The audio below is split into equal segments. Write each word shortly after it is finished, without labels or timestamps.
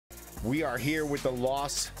We are here with the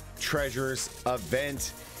Lost Treasures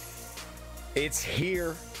event. It's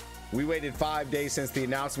here. We waited 5 days since the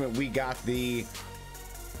announcement. We got the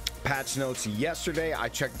patch notes yesterday. I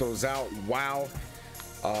checked those out. Wow.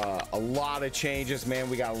 A lot of changes, man.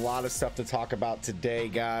 We got a lot of stuff to talk about today,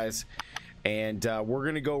 guys. And we're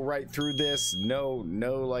gonna go right through this. No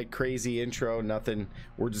like crazy intro, nothing.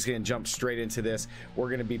 We're just gonna jump straight into this. We're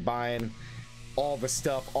gonna be buying all the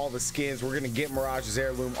stuff, all the skins. We're gonna get Mirage's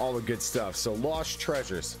Heirloom, all the good stuff. So Lost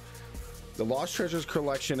Treasures. The Lost Treasures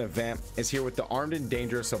collection event is here with the Armed and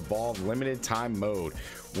Dangerous Evolved limited time mode,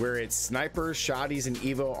 where it's snipers, shotties, and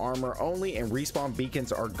Evo armor only, and respawn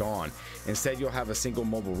beacons are gone. Instead, you'll have a single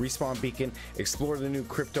mobile respawn beacon. Explore the new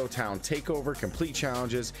Crypto Town takeover, complete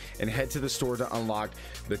challenges, and head to the store to unlock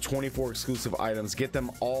the 24 exclusive items. Get them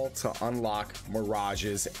all to unlock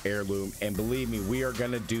Mirage's Heirloom, and believe me, we are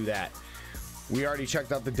gonna do that. We already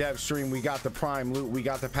checked out the dev stream. We got the Prime loot. We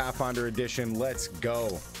got the Pathfinder edition. Let's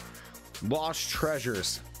go. Lost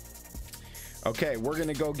Treasures. Okay, we're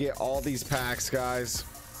gonna go get all these packs, guys.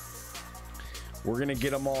 We're gonna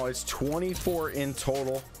get them all. It's 24 in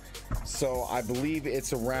total, so I believe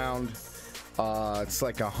it's around it's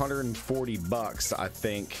like 140 bucks, I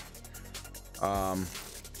think. Oh,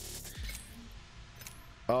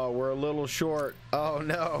 we're a little short. Oh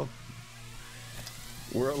no,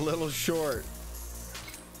 we're a little short.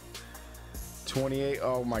 28.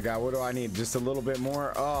 Oh my god, what do I need? Just a little bit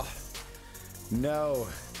more. Oh no,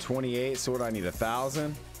 28. So what do I need?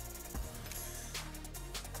 1,000.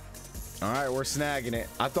 All right, we're snagging it.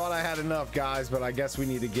 I thought I had enough, guys, but I guess we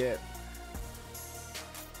need to get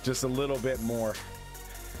just a little bit more.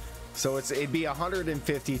 So it'd be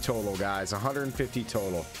 150 total, guys. 150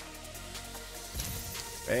 total.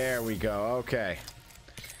 There we go. Okay,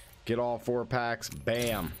 get all 4 packs.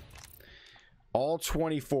 Bam, all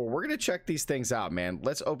 24. We're gonna check these things out, man.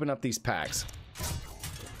 Let's open up these packs.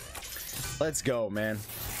 Let's go, man.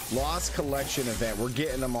 Lost collection event. We're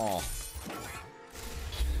getting them all.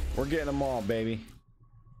 We're getting them all, baby.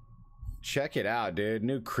 Check it out, dude.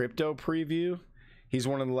 New crypto preview. He's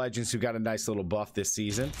one of the legends who got a nice little buff this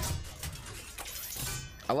season.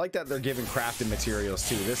 I like that they're giving crafting materials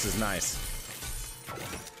too. This is nice.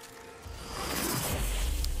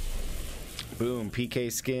 Boom.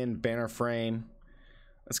 PK skin, banner frame.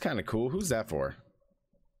 That's kind of cool. Who's that for?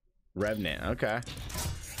 Revenant. Okay.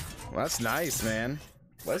 Well, that's nice, man.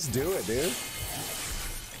 Let's do it, dude.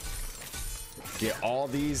 Get all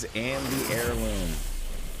these and the heirloom.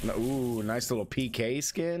 Ooh, nice little PK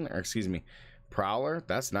skin, or excuse me, prowler.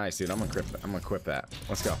 That's nice, dude. I'm gonna equip that.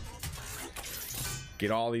 Let's go. Get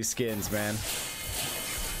all these skins, man.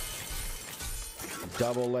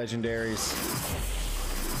 Double legendaries.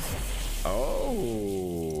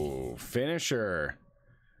 Oh, finisher.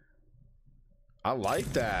 I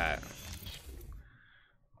like that.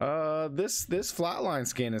 This flatline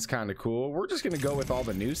skin is kind of cool. We're just gonna go with all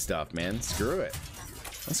the new stuff, man. Screw it.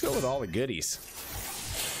 Let's go with all the goodies.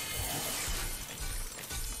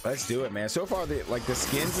 Let's do it, man. So far, the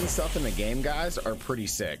skins and stuff in the game, guys, are pretty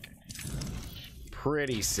sick.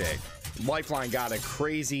 Pretty sick. Lifeline got a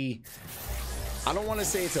crazy, I don't want to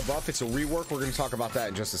say it's a buff, it's a rework. We're gonna talk about that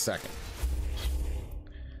in just a second.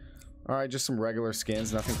 All right, just some regular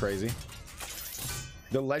skins, nothing crazy.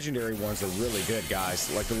 The legendary ones are really good,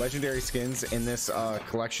 guys. Like the legendary skins in this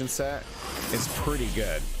collection set is pretty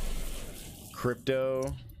good.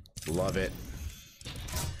 Crypto, love it.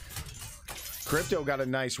 Crypto got a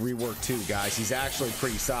nice rework too, guys. He's actually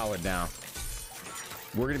pretty solid now.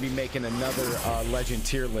 We're gonna be making another legend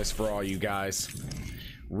tier list for all you guys.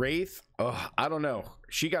 Wraith, oh, I don't know.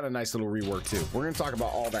 She got a nice little rework too. We're gonna talk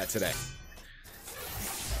about all that today.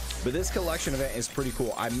 But this collection event is pretty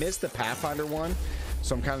cool. I missed the Pathfinder one,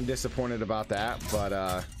 so I'm kind of disappointed about that, but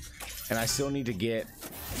and I still need to get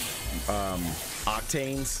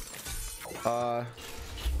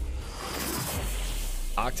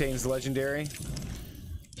Octane's legendary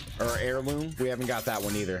or heirloom. We haven't got that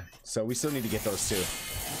one either, so we still need to get those two,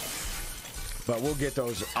 but we'll get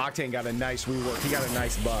those. Octane got a nice rework. He got a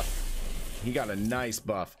nice buff. He got a nice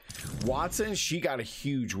buff. Watson, she got a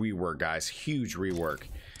huge rework, guys. Huge rework.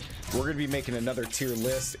 We're gonna be making another tier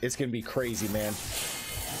list. It's gonna be crazy, man.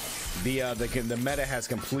 The meta has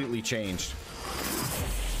completely changed.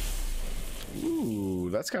 Ooh,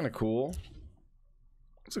 that's kind of cool.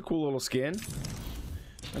 It's a cool little skin.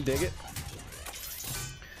 I dig it.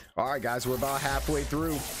 All right, guys, we're about halfway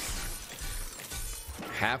through.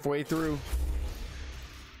 Halfway through.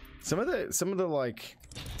 Some of the like,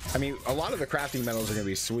 I mean, a lot of the crafting metals are gonna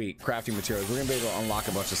be sweet. Crafting materials. We're gonna be able to unlock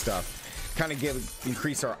a bunch of stuff. Kind of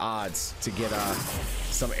increase our odds to get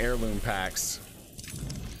some heirloom packs.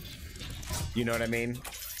 You know what I mean?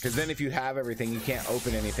 Because then if you have everything, you can't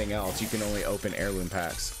open anything else. You can only open heirloom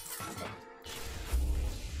packs.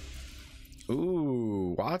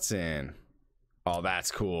 Ooh, Watson. Oh,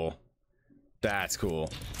 that's cool. That's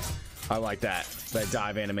cool. I like that. That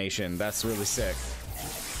dive animation. That's really sick.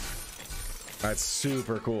 That's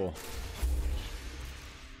super cool.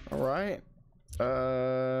 All right.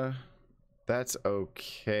 That's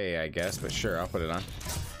okay, I guess, but sure, I'll put it on.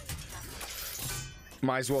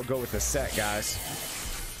 Might as well go with the set, guys.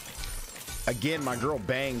 Again, my girl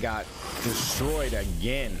Bang got destroyed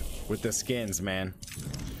again with the skins, man.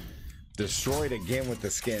 Destroyed again with the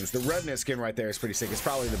skins. The Revenant skin right there is pretty sick. It's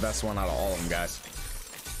probably the best one out of all of them, guys.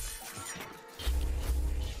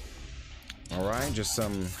 All right, just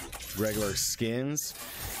some regular skins.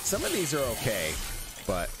 Some of these are okay,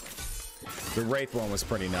 but the Wraith one was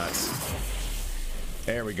pretty nuts.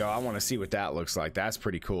 There we go. I want to see what that looks like. That's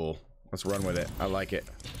pretty cool. Let's run with it. I like it.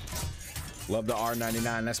 Love the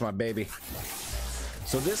R99. That's my baby.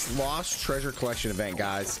 So this Lost Treasure Collection event,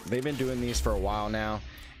 guys, they've been doing these for a while now,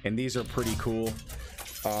 and these are pretty cool.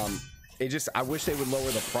 I wish they would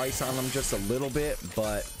lower the price on them just a little bit,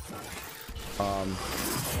 but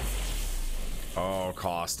oh,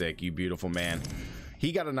 Caustic, you beautiful man.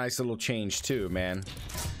 He got a nice little change too, man.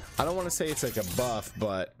 I don't want to say it's like a buff,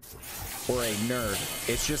 but or a nerf.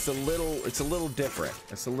 It's just a little, it's a little different.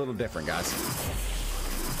 It's a little different, guys.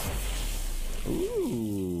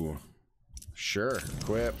 Ooh. Sure.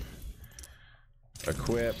 Equip.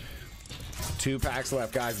 Equip. 2 packs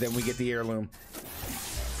left, guys. Then we get the heirloom.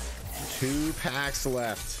 2 packs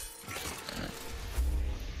left.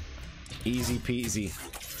 Easy peasy.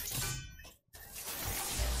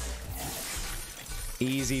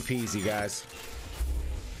 Easy peasy, guys.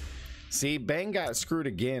 See, Bang got screwed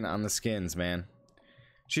again on the skins, man.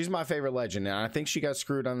 She's my favorite legend, and I think she got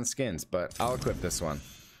screwed on the skins, but I'll equip this one.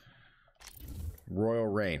 Royal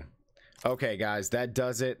Reign. Okay, guys, that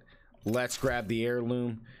does it. Let's grab the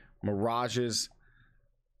heirloom. Mirage's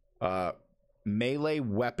melee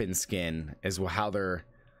weapon skin is how they're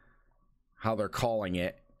calling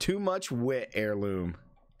it. Too much wit heirloom.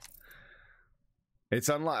 It's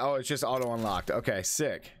unlocked. Oh, it's just auto unlocked. Okay,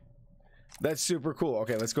 sick. That's super cool.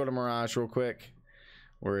 Okay, let's go to Mirage real quick.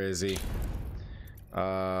 Where is he?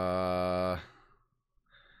 Where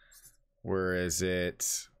is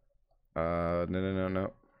it?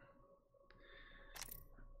 No.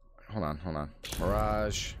 Hold on.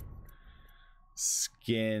 Mirage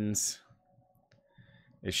skins.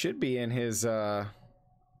 It should be in his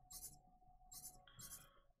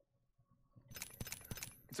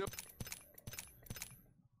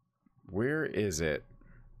where is it?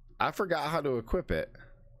 I forgot how to equip it.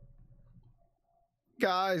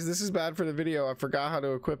 Guys, this is bad for the video. I forgot how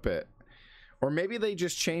to equip it. Or maybe they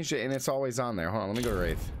just changed it and it's always on there. Hold on, let me go to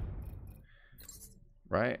Wraith.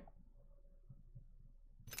 Right?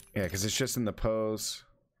 Yeah, because it's just in the pose.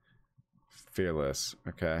 Fearless.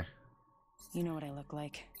 Okay. You know what I look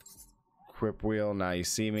like. Equip wheel. Now you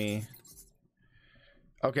see me.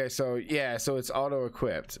 Okay, so yeah, so it's auto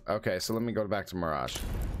equipped. Okay, so let me go back to Mirage.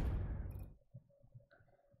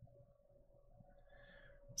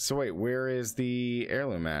 So wait, where is the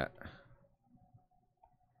heirloom at?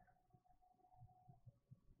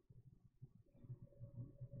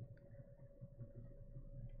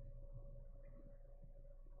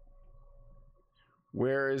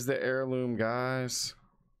 Where is the heirloom, guys?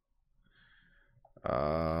 It's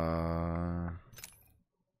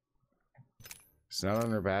not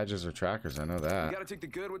under badges or trackers, I know that. You gotta take the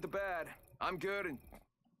good with the bad. I'm good and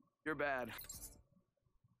you're bad.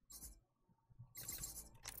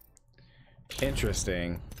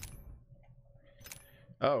 Interesting.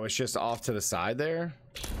 Oh, it's just off to the side there.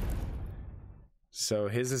 So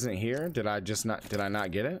his isn't here. Did I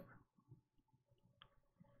not get it?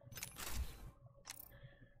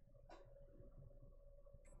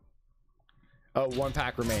 Oh, 1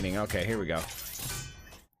 pack remaining. Okay, here we go.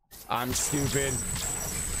 I'm stupid.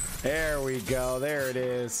 There we go. There it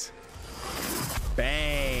is.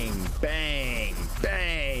 Bang, bang,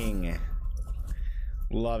 bang.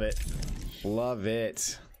 Love it. Love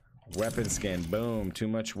it. Weapon skin. Boom. Too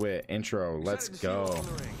much wit. Intro. Let's go.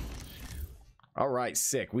 All right,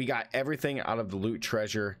 sick. We got everything out of the loot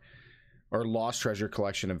treasure or lost treasure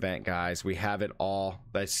collection event, guys. We have it all.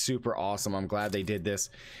 That's super awesome. I'm glad they did this.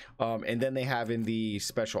 And then they have in the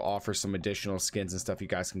special offer some additional skins and stuff you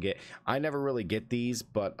guys can get. I never really get these,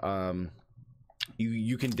 but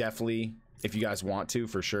you can definitely, if you guys want to,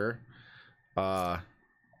 for sure.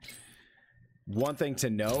 One thing to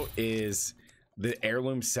note is the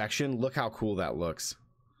heirloom section. Look how cool that looks.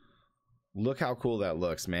 Look how cool that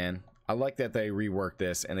looks, man. I like that they reworked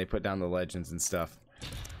this and they put down the legends and stuff.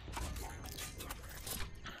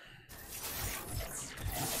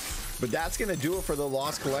 But that's going to do it for the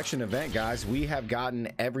Lost Collection event, guys. We have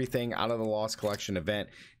gotten everything out of the Lost Collection event.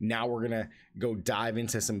 Now we're going to go dive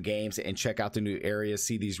into some games and check out the new areas,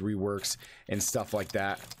 see these reworks and stuff like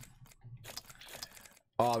that.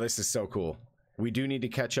 Oh, this is so cool. We do need to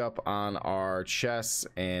catch up on our chests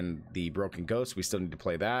and the Broken Ghost. We still need to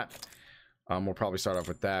play that. We'll probably start off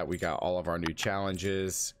with that. We got all of our new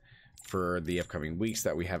challenges for the upcoming weeks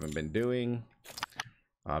that we haven't been doing.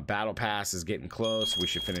 Battle Pass is getting close. We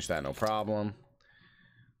should finish that, no problem.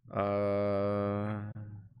 Do I?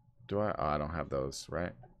 Oh, I don't have those,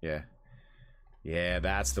 right? Yeah. Yeah,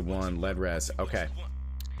 that's the one. Lead res. Okay.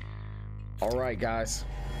 All right, guys.